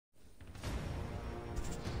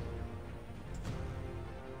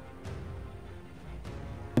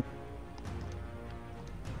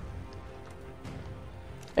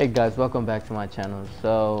Hey guys, welcome back to my channel.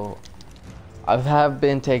 So I have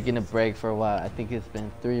been taking a break for a while. I think it's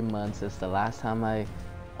been 3 months since the last time I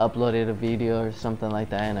uploaded a video or something like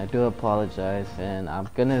that, and I do apologize. And I'm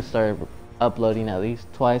gonna start uploading at least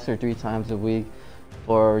twice or 3 times a week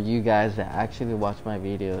for you guys that actually watch my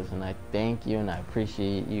videos, and I thank you and I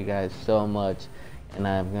appreciate you guys so much, and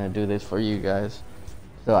I'm gonna do this for you guys.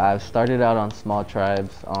 So I've started out on small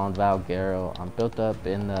tribes on Valguero. I'm built up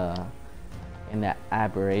in the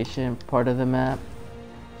aberration part of the map.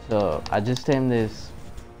 So I just tamed this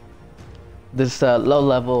low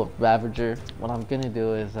level Ravager. What I'm gonna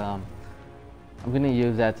do is I'm gonna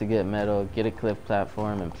use that to get metal, get a cliff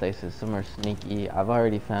platform, and place it somewhere sneaky. I've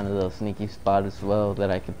already found a little sneaky spot as well that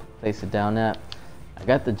I can place it down at. I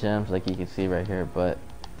got the gems like you can see right here, but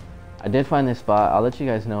I did find this spot. I'll let you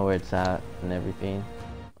guys know where it's at and everything.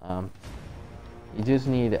 You just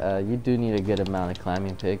need you do need a good amount of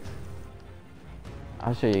climbing picks.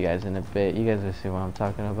 I'll show you guys in a bit. You guys will see what I'm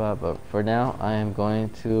talking about. But for now, I am gonna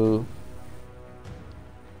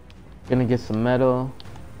get some metal.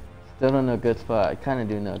 Still don't know a good spot. I kind of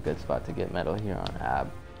do know a good spot to get metal here on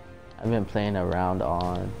Ab. I've been playing around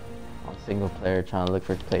on single player, trying to look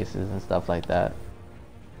for places and stuff like that.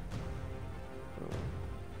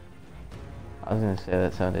 I was gonna say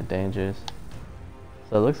that sounded dangerous.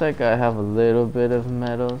 So it looks like I have a little bit of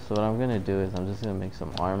metal. So what I'm gonna do is I'm just gonna make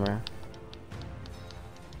some armor.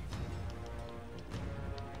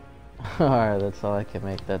 Alright, that's all I can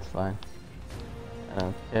make, that's fine. I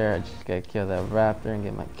don't care, I just gotta kill that raptor and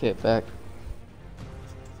get my kit back.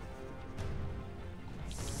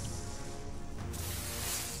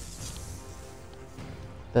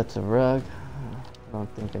 That's a rug. I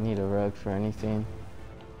don't think I need a rug for anything.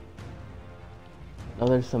 Oh,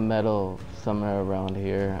 there's some metal somewhere around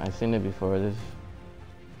here. I've seen it before. There's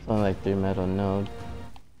something like 3 metal node.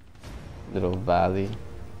 Little valley.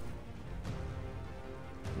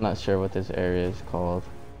 Not sure what this area is called.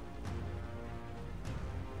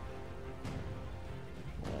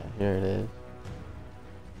 Yeah, here it is.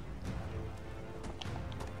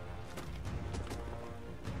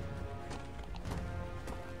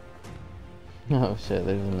 Oh shit,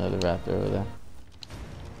 there's another raptor over there.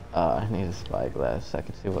 I need a spyglass so I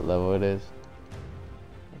can see what level it is.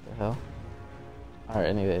 What the hell? Alright,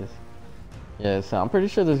 anyways. Yeah, so I'm pretty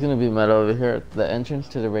sure there's gonna be metal over here. The entrance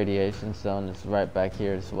to the radiation zone is right back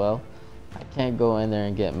here as well. I can't go in there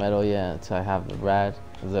and get metal yet until I have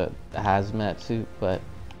the hazmat suit, but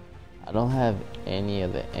I don't have any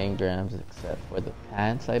of the engrams except for the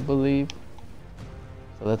pants, I believe.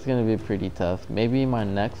 So that's gonna be pretty tough. Maybe in my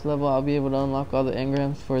next level I'll be able to unlock all the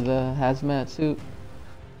engrams for the hazmat suit.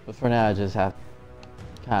 But for now I just have to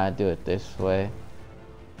kinda do it this way.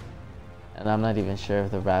 And I'm not even sure if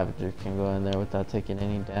the Ravager can go in there without taking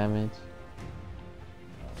any damage.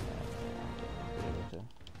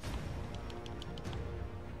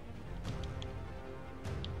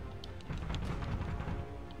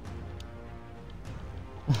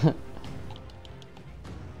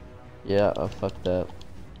 Yeah, I fucked up.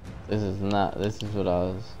 This is what I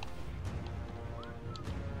was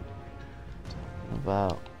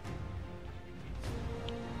about.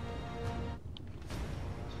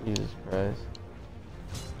 Jesus Christ.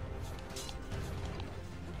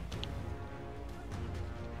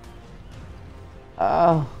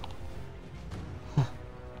 Oh.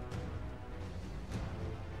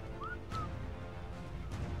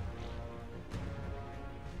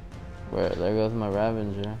 Where? There goes my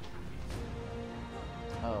Ravager.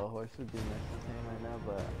 Oh, horse would be nice to tame right now,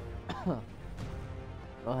 but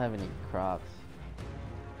I don't have any crops.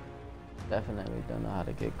 Definitely don't know how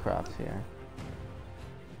to get crops here.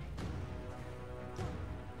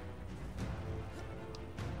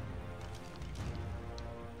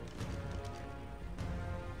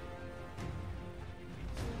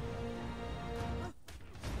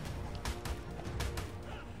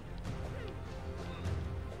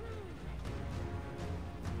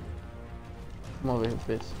 Come over here,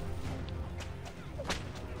 bitch.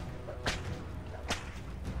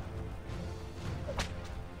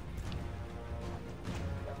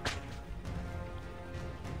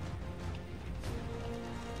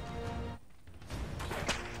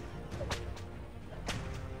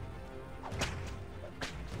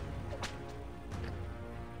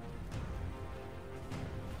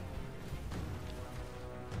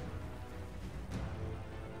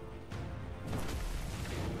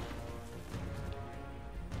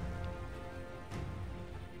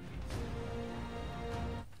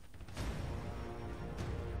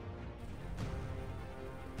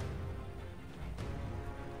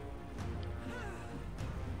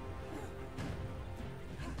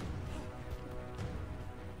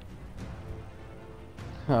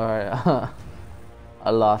 Alright, I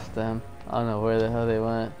lost them. I don't know where the hell they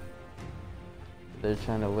went. They're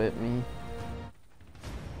trying to whip me.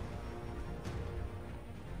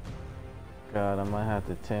 God, I might have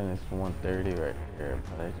to 10 this 130 right here,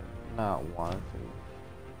 but I do not want to.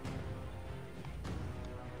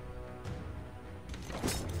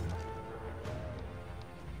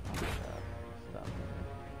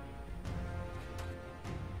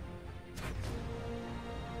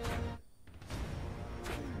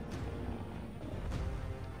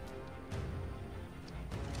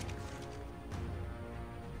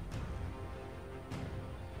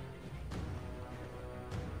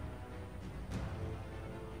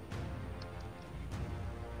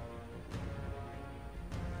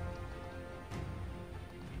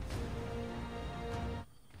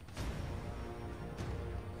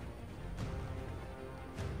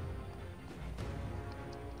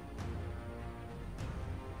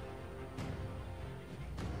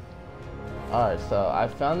 Alright, so I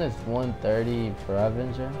found this 130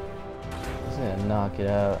 Avenger. I'm just gonna knock it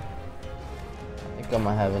out. I think I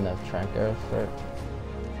might have enough trank arrows for it.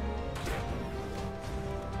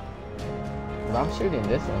 But I'm shooting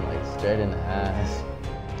this one like straight in the ass.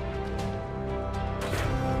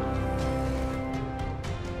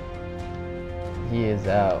 He is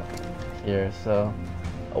out here, so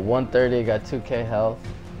a 130 got 2k health,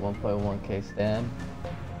 1.1k stand.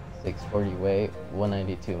 640 weight,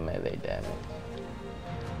 192 melee damage.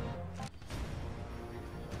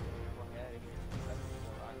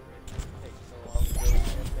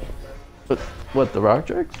 What, the rock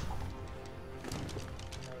tricks?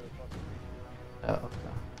 Oh,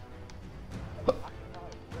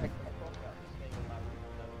 okay.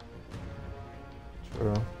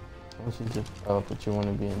 True. Once you just up, but you want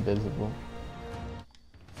to be invisible.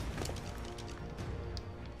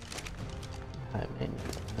 High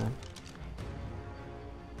maintenance, man.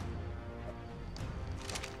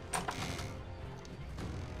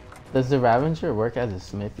 Does the Ravager work as a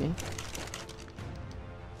smithy?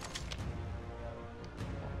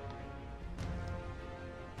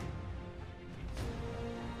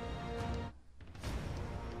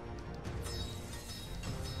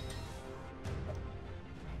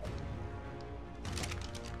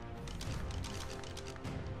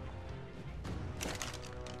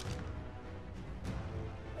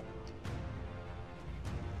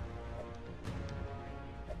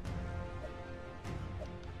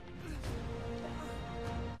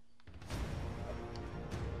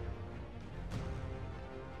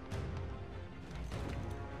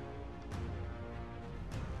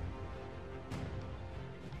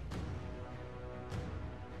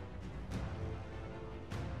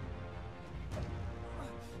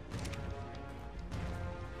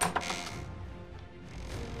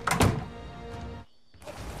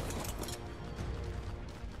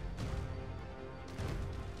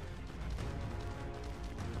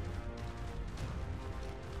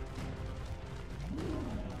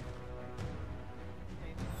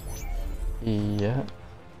 Yeah.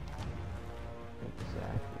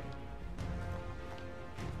 Exactly.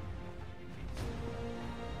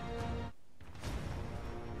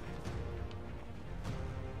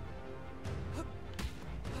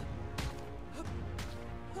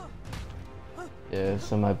 Yeah,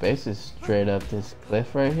 so my base is straight up this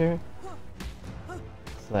cliff right here.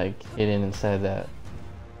 It's like hidden inside that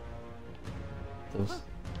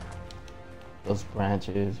those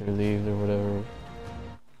branches or leaves or whatever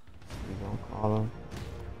we gonna call them.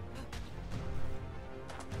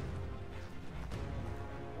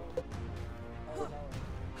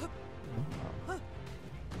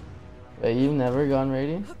 Wait, you've never gone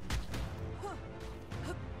raiding?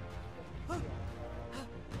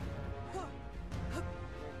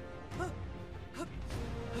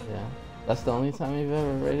 Yeah, that's the only time you've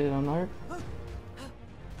ever raided on Ark?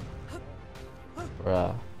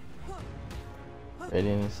 Bruh.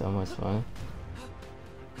 Raiding is so much fun.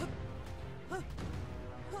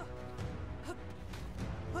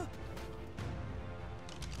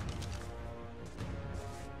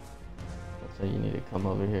 So you need to come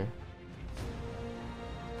over here.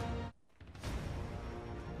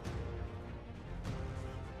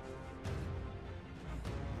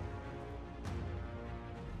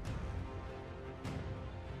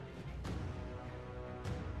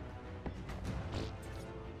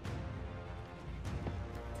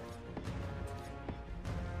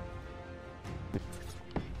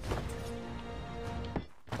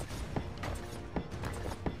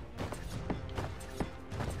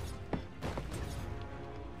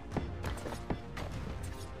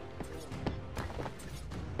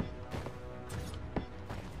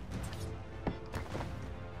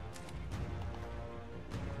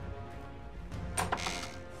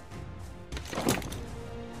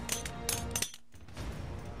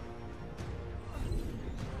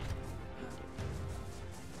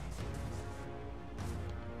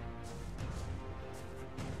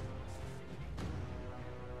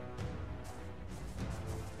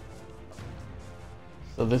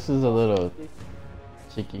 So this is a little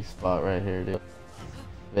cheeky spot right here, dude.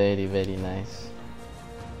 Very, very nice.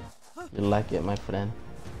 You like it, my friend?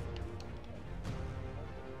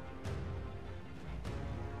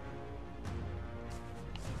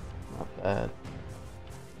 Not bad.